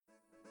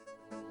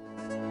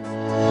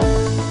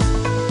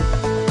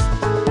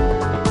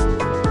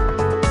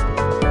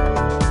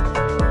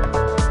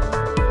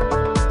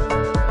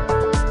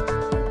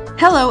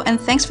Hello, and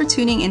thanks for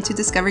tuning in to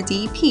Discover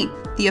DEP,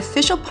 the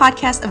official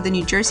podcast of the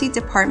New Jersey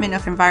Department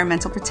of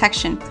Environmental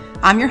Protection.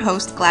 I'm your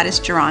host,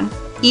 Gladys Giron.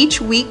 Each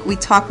week, we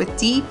talk with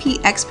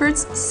DEP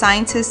experts,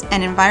 scientists,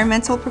 and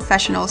environmental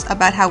professionals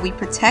about how we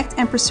protect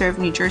and preserve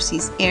New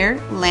Jersey's air,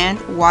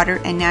 land, water,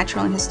 and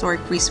natural and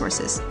historic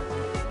resources.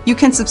 You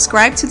can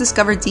subscribe to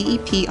Discover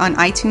DEP on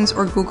iTunes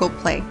or Google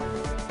Play.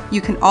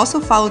 You can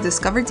also follow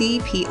Discover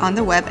DEP on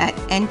the web at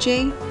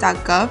nj.gov/DEP.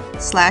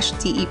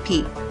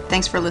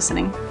 Thanks for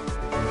listening.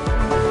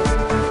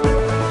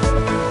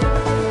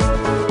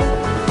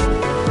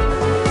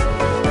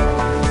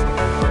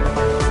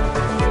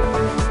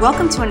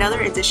 Welcome to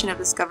another edition of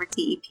Discover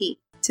DEP.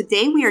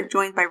 Today we are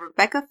joined by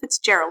Rebecca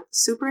Fitzgerald,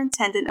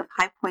 Superintendent of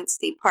High Point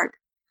State Park.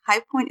 High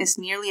Point is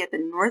nearly at the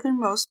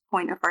northernmost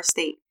point of our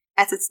state.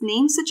 As its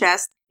name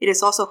suggests, it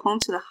is also home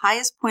to the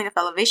highest point of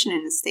elevation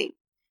in the state.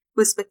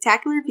 With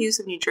spectacular views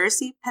of New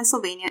Jersey,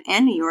 Pennsylvania,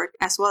 and New York,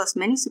 as well as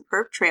many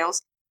superb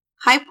trails,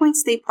 High Point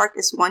State Park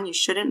is one you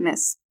shouldn't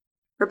miss.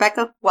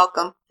 Rebecca,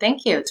 welcome.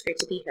 Thank you. It's great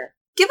to be here.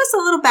 Give us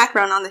a little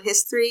background on the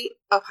history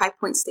of High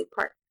Point State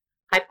Park.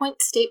 High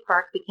Point State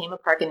Park became a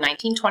park in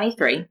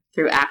 1923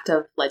 through act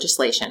of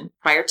legislation.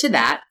 Prior to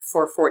that,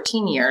 for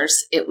 14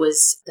 years, it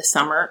was the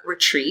summer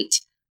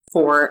retreat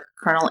for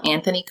Colonel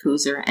Anthony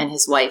Cooser and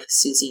his wife,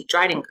 Susie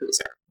Dryden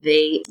Cooser.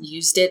 They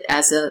used it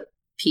as a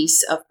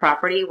piece of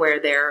property where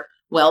their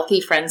wealthy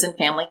friends and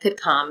family could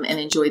come and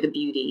enjoy the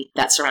beauty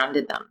that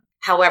surrounded them.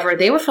 However,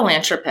 they were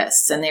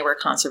philanthropists and they were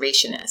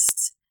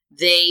conservationists.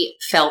 They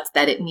felt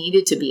that it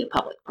needed to be a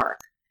public park.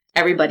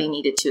 Everybody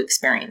needed to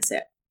experience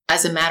it.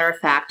 As a matter of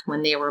fact,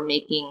 when they were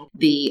making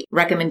the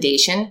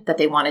recommendation that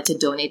they wanted to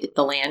donate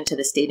the land to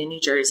the state of New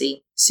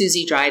Jersey,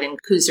 Susie Dryden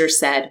Cooser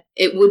said,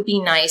 "It would be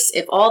nice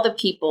if all the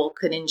people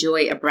could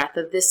enjoy a breath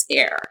of this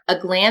air. A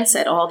glance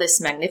at all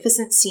this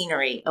magnificent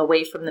scenery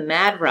away from the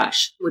mad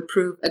rush would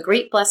prove a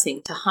great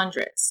blessing to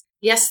hundreds,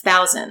 yes,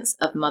 thousands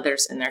of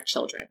mothers and their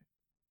children."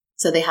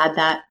 So they had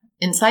that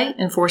insight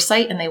and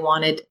foresight, and they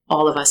wanted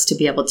all of us to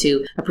be able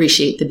to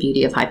appreciate the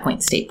beauty of High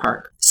Point State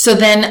Park. So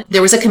then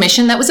there was a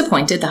commission that was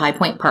appointed, the High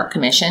Point Park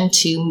Commission,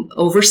 to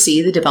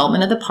oversee the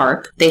development of the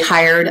park. They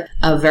hired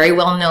a very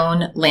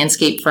well-known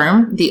landscape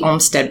firm, the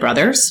Olmsted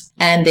Brothers,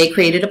 and they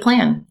created a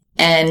plan.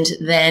 And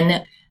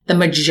then the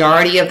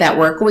majority of that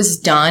work was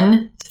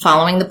done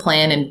following the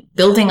plan and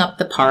building up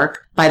the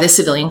park by the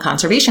Civilian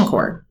Conservation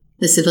Corps.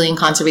 The Civilian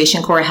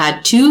Conservation Corps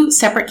had two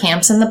separate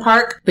camps in the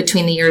park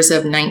between the years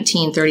of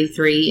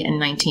 1933 and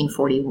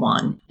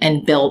 1941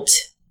 and built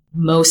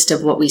most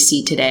of what we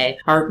see today.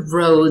 Our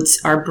roads,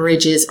 our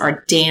bridges,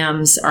 our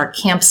dams, our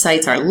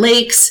campsites, our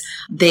lakes,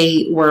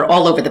 they were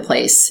all over the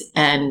place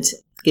and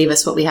gave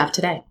us what we have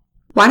today.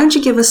 Why don't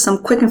you give us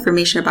some quick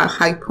information about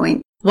High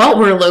Point? Well,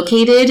 we're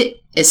located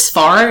as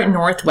far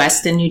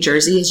northwest in New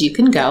Jersey as you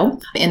can go,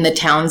 in the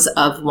towns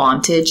of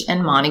Wantage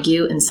and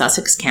Montague in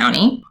Sussex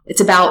County. It's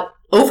about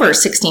over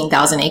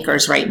 16,000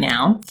 acres right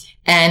now.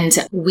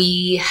 And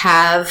we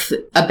have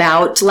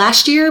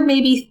last year,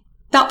 maybe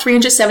about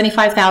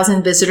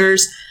 375,000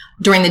 visitors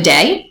during the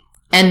day.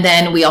 And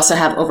then we also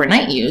have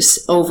overnight use.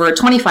 Over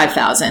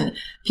 25,000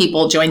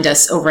 people joined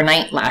us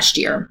overnight last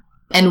year.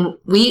 And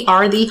we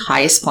are the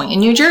highest point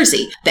in New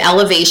Jersey. The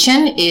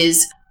elevation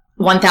is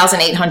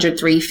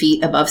 1,803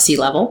 feet above sea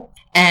level.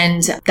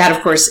 And that,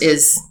 of course,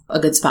 is a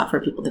good spot for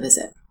people to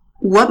visit.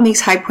 What makes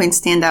High Point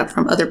stand out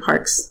from other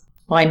parks?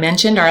 Well, I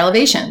mentioned our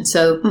elevation.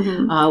 So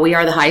we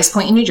are the highest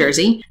point in New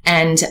Jersey,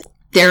 and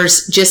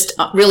there's just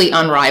really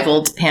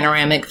unrivaled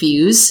panoramic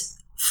views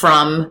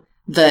from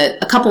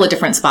a couple of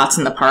different spots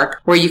in the park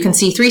where you can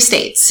see three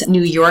states,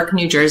 New York,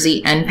 New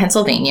Jersey, and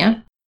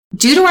Pennsylvania.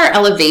 Due to our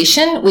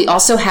elevation, we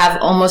also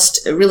have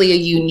almost really a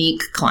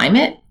unique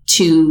climate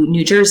to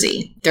New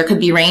Jersey. There could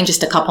be rain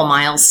just a couple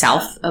miles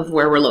south of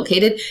where we're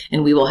located,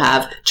 and we will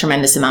have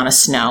tremendous amount of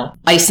snow,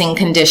 icing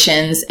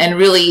conditions, and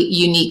really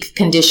unique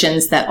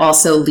conditions that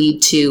also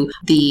lead to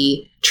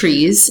the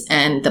trees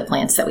and the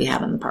plants that we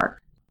have in the park.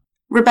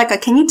 Rebecca,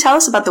 can you tell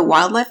us about the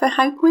wildlife at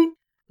High Point?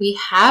 We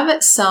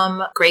have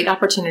some great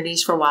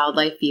opportunities for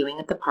wildlife viewing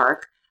at the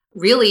park.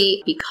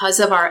 Really, because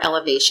of our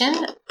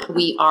elevation,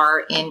 we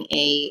are in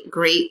a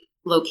great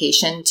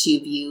location to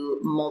view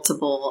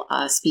multiple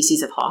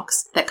species of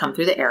hawks that come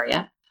through the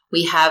area.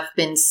 We have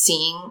been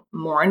seeing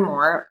more and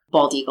more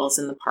bald eagles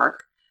in the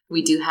park.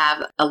 We do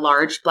have a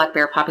large black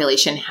bear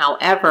population.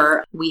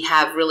 However, we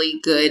have really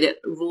good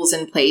rules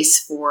in place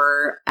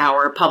for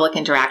our public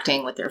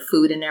interacting with their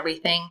food and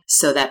everything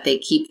so that they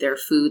keep their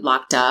food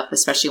locked up,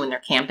 especially when they're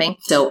camping.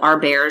 So our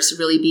bears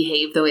really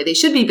behave the way they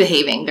should be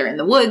behaving. They're in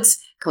the woods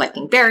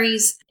collecting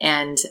berries.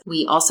 And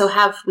we also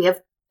have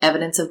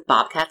evidence of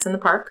bobcats in the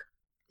park.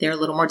 They're a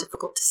little more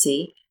difficult to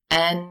see.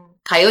 And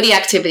coyote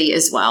activity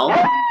as well,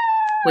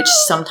 which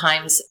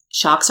sometimes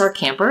shocks our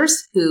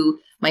campers who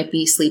might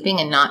be sleeping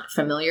and not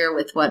familiar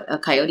with what a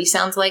coyote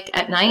sounds like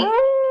at night.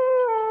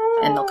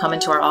 And they'll come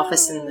into our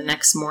office in the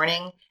next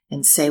morning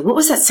and say, "What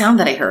was that sound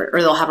that I heard?"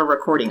 Or they'll have a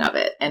recording of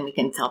it and we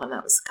can tell them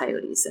that was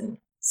coyotes. And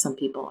some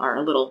people are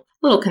a little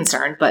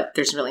concerned, but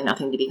there's really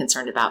nothing to be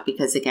concerned about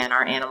because, again,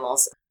 our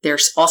animals, they're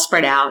all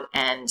spread out,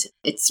 and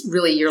it's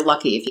really, you're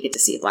lucky if you get to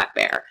see a black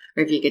bear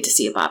or if you get to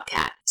see a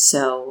bobcat.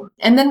 So,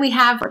 and then we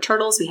have our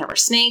turtles, we have our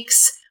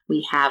snakes,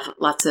 we have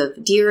lots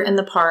of deer in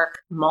the park,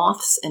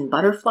 moths and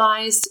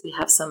butterflies. We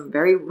have some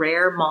very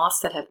rare moths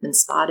that have been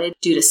spotted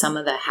due to some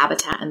of the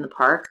habitat in the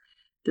park.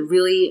 They're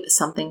really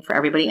something for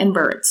everybody. And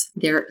birds.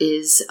 There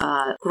is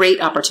a great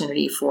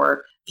opportunity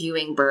for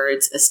viewing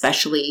birds,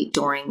 especially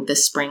during the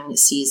spring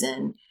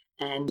season.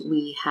 And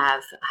we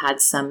have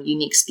had some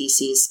unique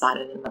species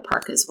spotted in the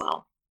park as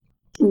well.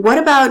 What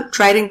about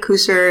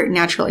Dryden-Kuser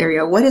Natural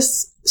Area? What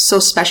is so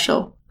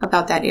special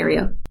about that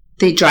area?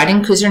 The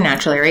Dryden-Kuser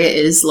Natural Area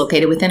is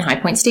located within High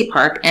Point State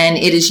Park, and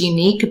it is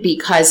unique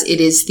because it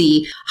is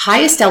the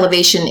highest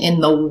elevation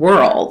in the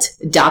world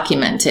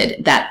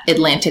documented that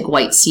Atlantic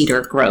white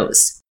cedar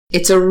grows.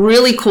 It's a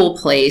really cool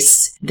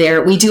place.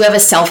 There, we do have a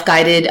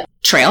self-guided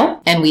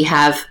trail, and we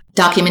have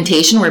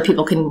documentation where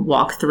people can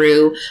walk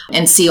through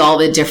and see all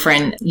the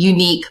different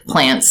unique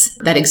plants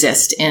that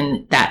exist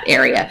in that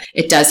area.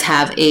 It does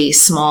have a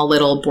small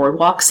little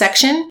boardwalk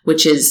section,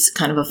 which is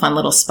kind of a fun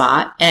little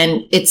spot.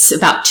 And it's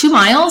about 2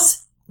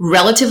 miles,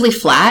 relatively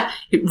flat.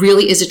 It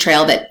really is a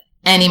trail that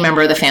any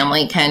member of the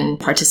family can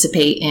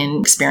participate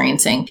in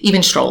experiencing,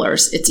 even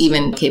strollers. It's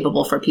even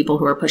capable for people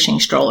who are pushing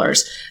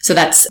strollers. So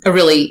that's a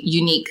really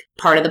unique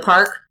part of the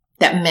park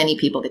that many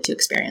people get to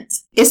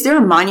experience. Is there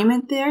a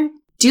monument there?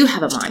 Do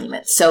have a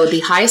monument. So the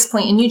highest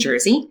point in New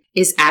Jersey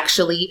is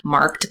actually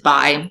marked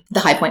by the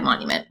High Point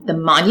Monument. The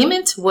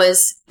monument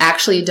was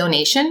actually a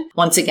donation.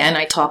 Once again,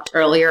 I talked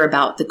earlier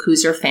about the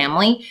Kuser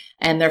family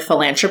and their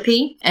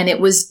philanthropy, and it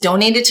was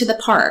donated to the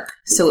park.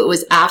 So it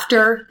was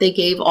after they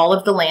gave all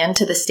of the land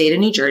to the state of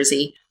New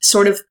Jersey,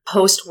 sort of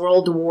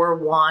post-World War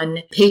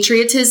I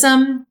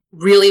patriotism,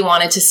 really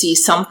wanted to see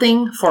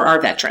something for our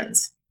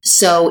veterans.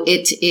 So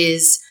it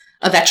is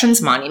a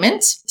veterans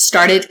monument,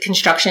 started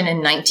construction in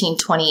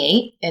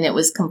 1928, and it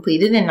was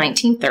completed in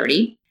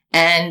 1930.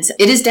 And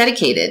it is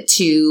dedicated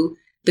to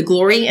the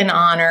glory and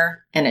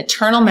honor and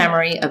eternal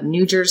memory of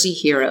New Jersey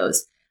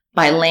heroes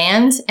by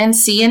land and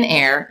sea and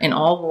air in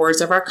all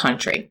wars of our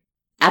country.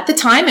 At the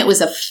time, it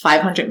was a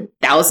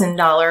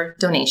 $500,000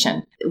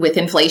 donation. With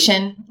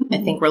inflation, I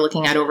think we're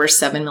looking at over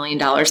 $7 million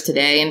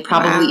today, and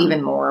probably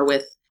even more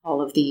with all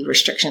of the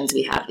restrictions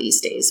we have these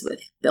days with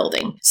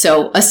building.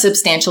 So a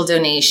substantial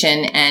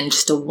donation and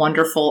just a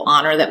wonderful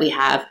honor that we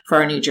have for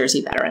our New Jersey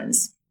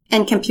veterans.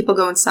 And can people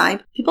go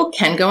inside? People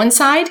can go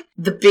inside.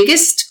 The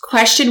biggest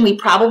question we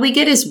probably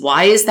get is,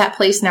 why is that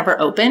place never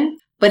open?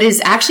 But it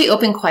is actually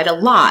open quite a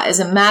lot. As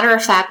a matter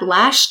of fact,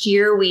 last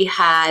year we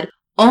had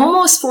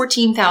almost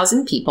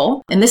 14,000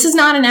 people. And this is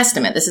not an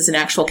estimate. This is an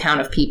actual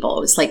count of people.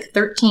 It was like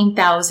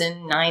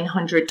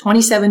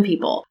 13,927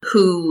 people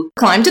who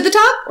climbed to the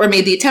top or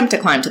made the attempt to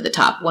climb to the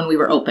top when we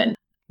were open.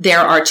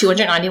 There are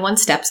 291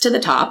 steps to the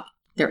top.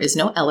 There is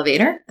no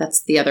elevator.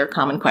 That's the other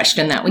common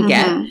question that we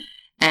get.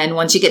 And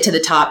once you get to the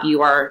top,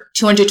 you are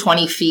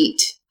 220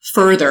 feet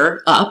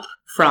further up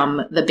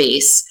from the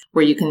base,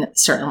 where you can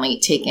certainly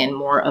take in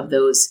more of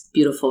those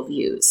beautiful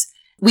views.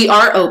 We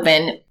are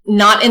open,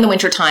 not in the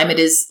wintertime. It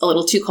is a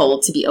little too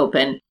cold to be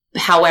open.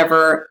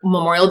 However,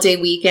 Memorial Day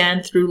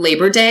weekend through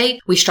Labor Day,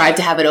 we strive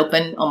to have it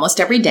open almost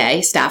every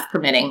day, staff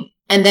permitting,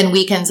 and then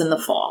weekends in the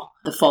fall.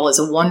 The fall is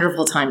a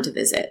wonderful time to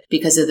visit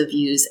because of the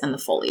views and the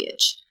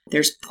foliage.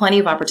 There's plenty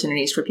of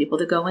opportunities for people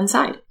to go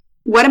inside.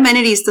 What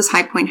amenities does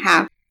High Point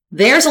have?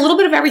 There's a little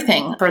bit of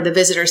everything for the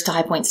visitors to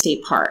High Point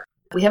State Park.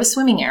 We have a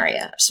swimming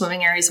area. Our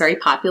swimming area is very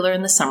popular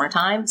in the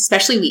summertime,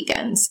 especially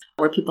weekends,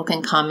 where people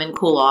can come and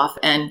cool off.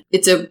 And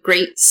it's a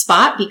great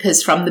spot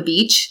because from the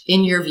beach,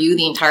 in your view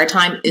the entire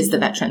time is the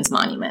Veterans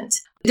Monument.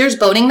 There's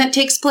boating that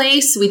takes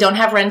place. We don't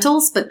have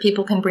rentals, but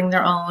people can bring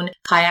their own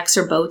kayaks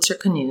or boats or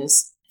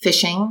canoes.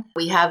 Fishing.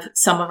 We have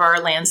some of our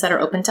lands that are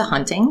open to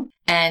hunting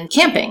and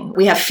camping.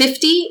 We have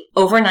 50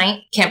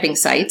 overnight camping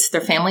sites.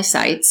 They're family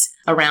sites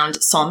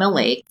around Sawmill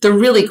Lake. They're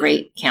really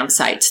great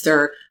campsites.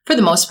 They're, for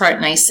the most part,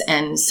 nice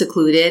and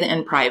secluded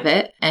and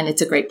private, and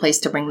it's a great place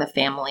to bring the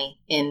family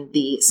in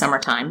the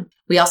summertime.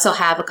 We also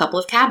have a couple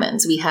of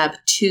cabins. We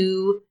have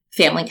 2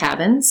 family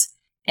cabins,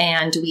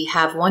 and we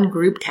have 1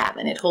 group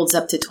cabin. It holds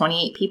up to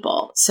 28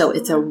 people. So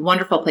it's a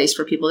wonderful place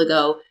for people to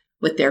go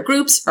with their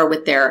groups or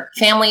with their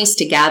families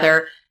to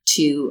gather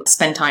to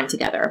spend time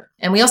together.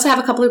 And we also have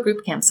a couple of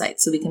group campsites,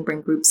 so we can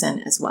bring groups in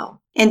as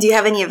well. And do you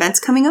have any events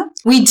coming up?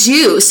 We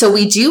do. So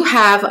we do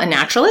have a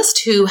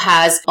naturalist who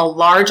has a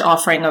large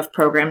offering of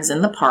programs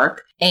in the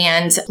park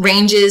and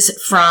ranges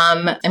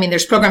from,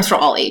 there's programs for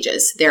all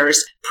ages.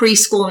 There's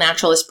preschool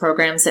naturalist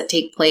programs that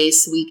take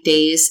place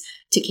weekdays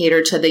to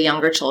cater to the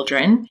younger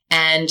children.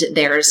 And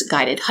there's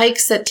guided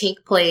hikes that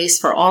take place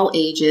for all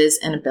ages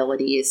and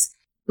abilities.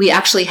 We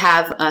actually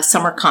have a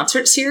summer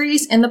concert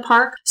series in the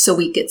park, so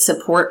we get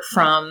support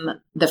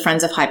from the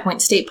Friends of High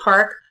Point State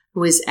Park,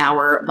 who is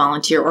our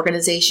volunteer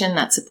organization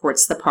that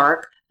supports the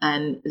park.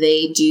 And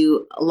they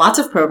do lots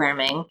of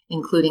programming,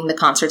 including the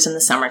concerts in the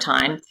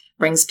summertime.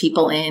 brings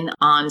people in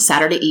on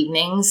Saturday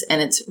evenings,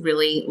 and it's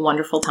really a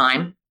wonderful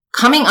time.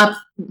 Coming up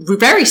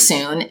very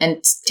soon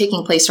and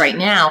taking place right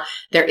now,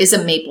 there is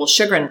a maple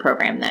sugaring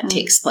program that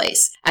takes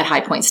place at High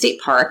Point State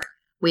Park.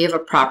 We have a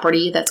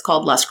property that's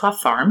called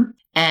Luscroft Farm,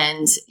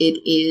 and it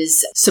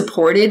is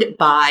supported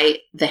by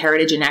the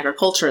Heritage and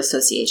Agriculture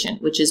Association,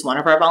 which is one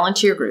of our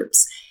volunteer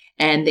groups.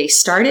 And they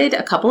started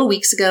a couple of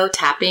weeks ago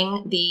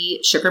tapping the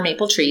sugar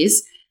maple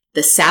trees.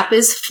 The sap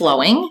is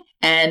flowing,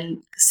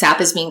 and sap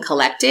is being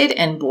collected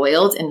and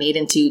boiled and made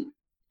into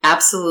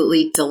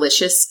absolutely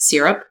delicious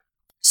syrup.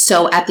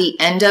 So at the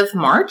end of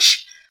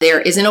March, there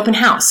is an open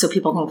house. So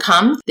people can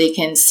come, they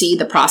can see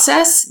the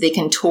process, they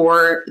can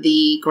tour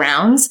the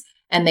grounds,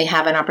 and they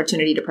have an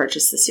opportunity to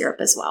purchase the syrup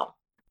as well.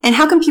 And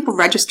how can people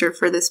register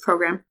for this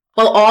program?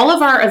 Well, all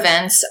of our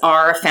events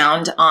are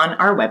found on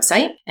our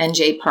website,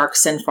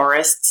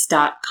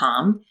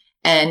 njparksandforests.com.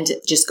 And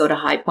just go to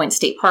High Point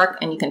State Park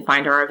and you can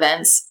find our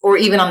events, or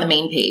even on the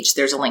main page,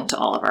 there's a link to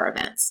all of our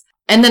events.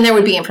 And then there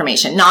would be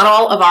information. Not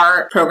all of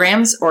our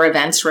programs or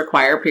events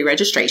require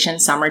pre-registration.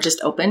 Some are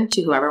just open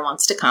to whoever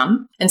wants to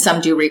come, and some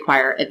do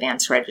require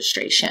advanced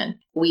registration.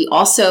 We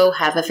also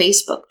have a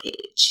Facebook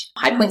page,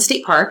 High Point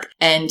State Park,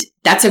 and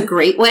that's a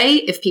great way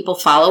if people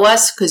follow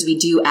us, because we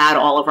do add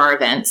all of our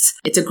events.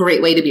 It's a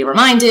great way to be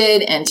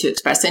reminded and to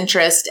express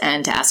interest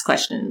and to ask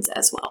questions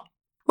as well.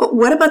 Well,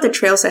 what about the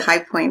trails at High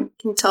Point?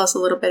 Can you tell us a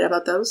little bit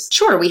about those?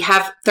 Sure. We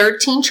have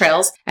 13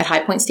 trails at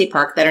High Point State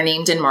Park that are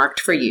named and marked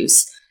for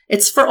use.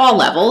 It's for all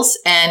levels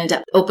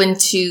and open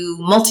to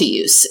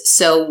multi-use.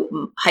 So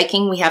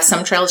hiking, we have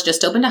some trails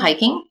just open to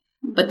hiking,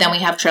 but then we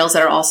have trails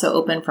that are also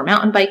open for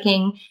mountain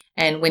biking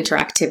and winter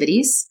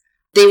activities.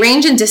 They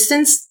range in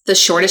distance. The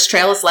shortest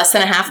trail is less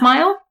than a half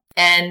mile.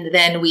 And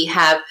then we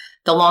have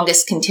the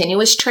longest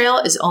continuous trail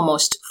is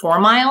almost 4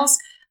 miles.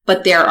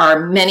 But there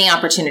are many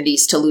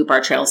opportunities to loop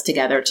our trails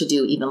together to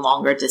do even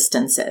longer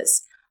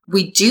distances.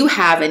 We do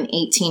have an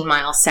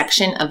 18-mile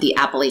section of the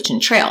Appalachian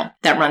Trail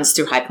that runs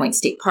through High Point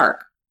State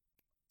Park.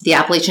 The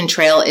Appalachian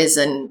Trail is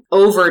an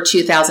over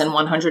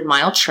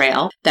 2,100-mile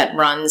trail that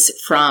runs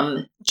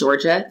from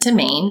Georgia to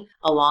Maine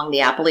along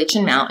the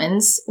Appalachian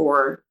Mountains,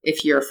 or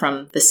if you're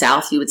from the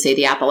South, you would say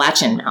the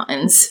Appalachian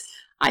Mountains.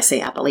 I say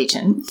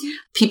Appalachian.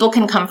 People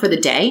can come for the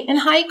day and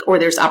hike, or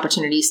there's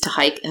opportunities to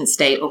hike and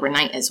stay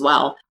overnight as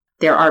well.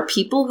 There are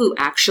people who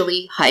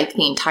actually hike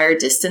the entire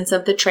distance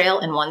of the trail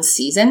in one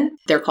season.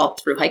 They're called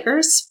thru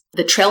hikers.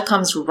 The trail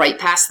comes right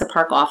past the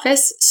park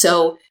office,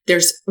 so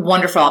there's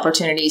wonderful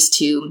opportunities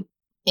to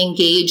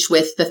engage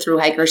with the thru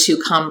hikers who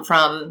come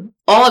from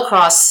all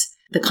across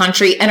the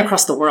country and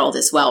across the world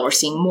as well. We're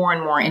seeing more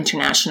and more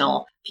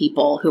international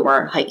people who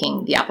are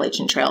hiking the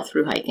Appalachian Trail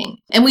through hiking.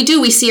 And we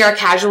see our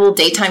casual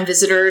daytime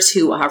visitors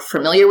who are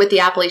familiar with the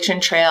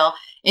Appalachian Trail,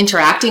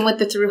 interacting with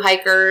the thru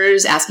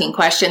hikers, asking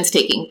questions,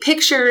 taking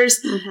pictures.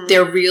 Mm-hmm.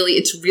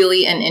 It's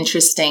really an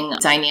interesting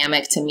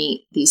dynamic to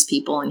meet these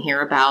people and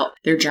hear about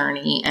their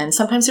journey and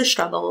sometimes their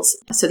struggles.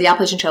 So the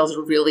Appalachian Trail is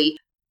a really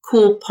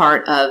cool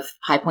part of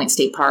High Point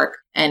State Park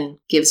and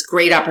gives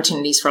great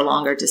opportunities for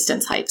longer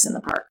distance hikes in the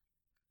park.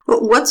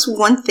 Well, what's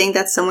one thing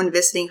that someone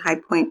visiting High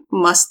Point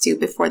must do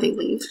before they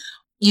leave?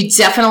 You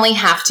definitely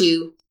have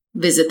to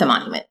visit the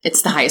monument.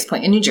 It's the highest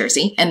point in New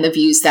Jersey, and the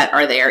views that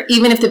are there,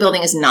 even if the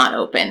building is not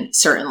open,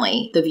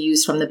 certainly the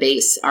views from the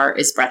base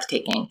is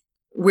breathtaking.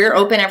 We're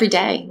open every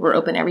day. We're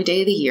open every day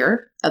of the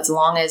year, as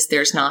long as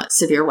there's not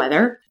severe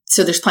weather.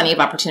 So there's plenty of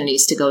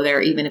opportunities to go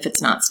there, even if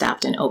it's not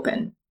staffed and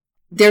open.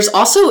 There's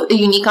also a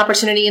unique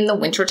opportunity in the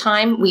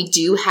wintertime. We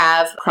do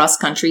have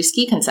cross-country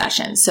ski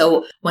concessions.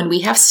 So when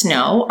we have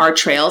snow, our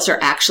trails are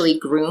actually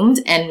groomed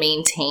and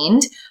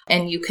maintained,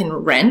 and you can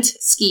rent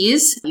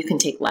skis, you can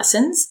take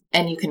lessons,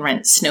 and you can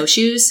rent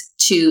snowshoes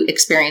to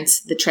experience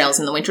the trails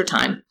in the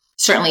wintertime.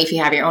 Certainly, if you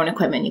have your own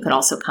equipment, you could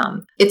also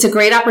come. It's a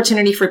great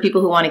opportunity for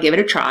people who want to give it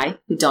a try,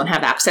 who don't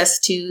have access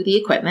to the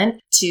equipment,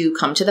 to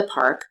come to the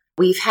park.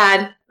 We've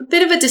had a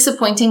bit of a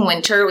disappointing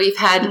winter. We've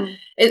had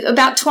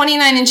about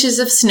 29 inches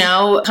of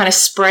snow kind of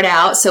spread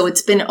out. So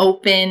it's been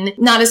open,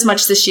 not as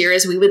much this year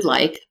as we would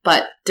like,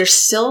 but there's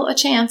still a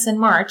chance in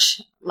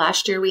March.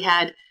 Last year we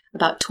had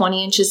about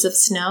 20 inches of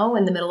snow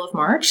in the middle of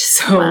March.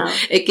 So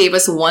It gave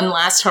us one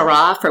last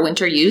hurrah for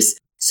winter use.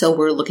 So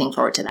we're looking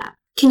forward to that.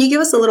 Can you give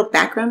us a little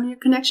background on your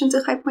connection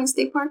to High Point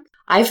State Park?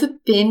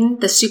 I've been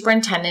the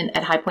superintendent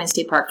at High Point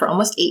State Park for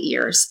almost 8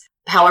 years.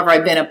 However,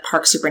 I've been a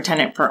park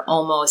superintendent for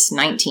almost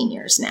 19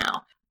 years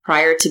now.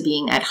 Prior to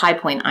being at High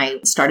Point, I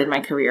started my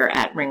career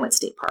at Ringwood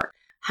State Park.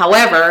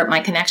 However, my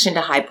connection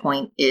to High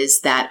Point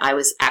is that I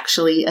was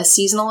actually a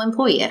seasonal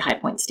employee at High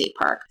Point State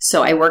Park.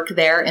 So I worked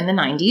there in the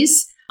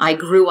 90s. I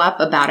grew up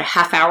about a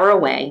half hour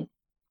away.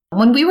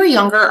 When we were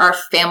younger, our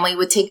family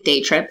would take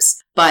day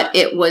trips, but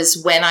it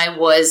was when I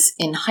was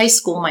in high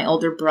school, my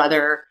older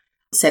brother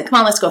said, come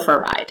on, let's go for a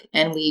ride.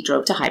 And we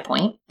drove to High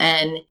Point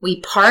and we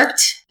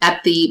parked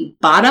at the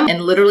bottom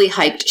and literally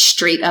hiked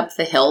straight up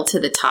the hill to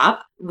the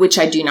top, which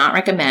I do not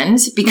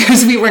recommend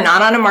because we were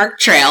not on a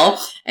marked trail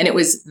and it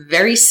was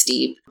very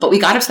steep. But we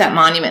got up to that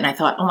monument and I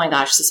thought, oh my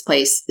gosh, this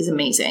place is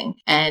amazing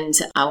and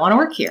I want to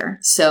work here.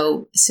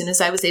 So as soon as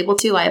I was able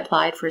to, I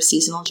applied for a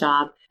seasonal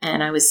job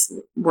and I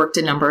worked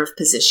a number of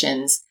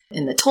positions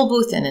in the toll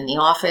booth and in the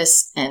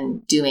office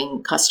and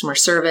doing customer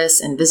service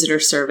and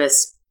visitor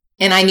service.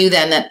 And I knew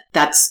then that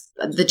that's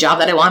the job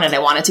that I wanted. I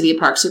wanted to be a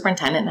park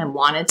superintendent and I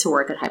wanted to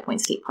work at High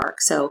Point State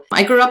Park. So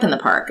I grew up in the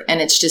park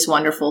and it's just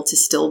wonderful to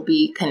still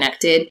be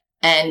connected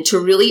and to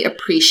really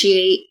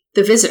appreciate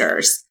the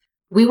visitors.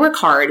 We work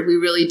hard. We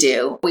really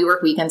do. We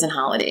work weekends and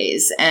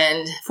holidays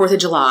and 4th of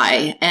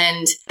July.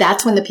 And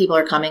that's when the people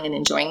are coming and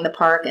enjoying the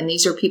park. And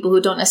these are people who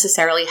don't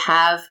necessarily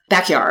have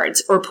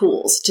backyards or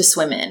pools to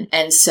swim in.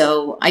 And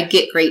so I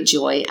get great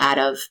joy out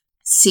of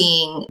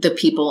seeing the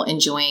people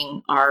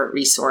enjoying our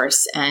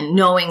resource and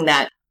knowing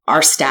that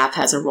our staff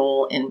has a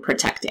role in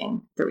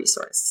protecting the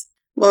resource.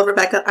 Well,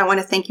 Rebecca, I want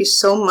to thank you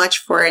so much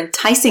for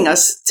enticing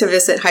us to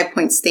visit High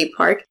Point State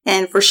Park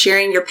and for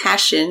sharing your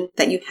passion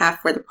that you have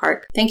for the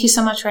park. Thank you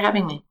so much for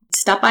having me.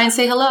 Stop by and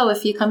say hello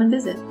if you come and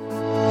visit.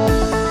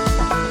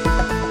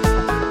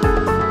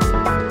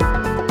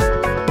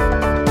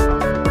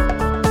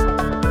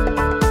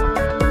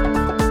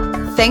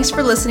 Thanks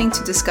for listening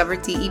to Discover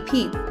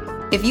DEP.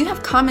 If you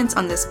have comments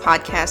on this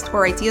podcast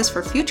or ideas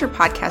for future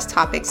podcast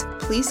topics,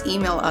 please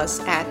email us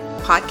at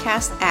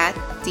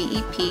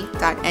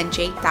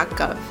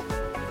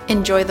podcast@dep.nj.gov.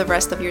 Enjoy the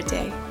rest of your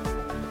day.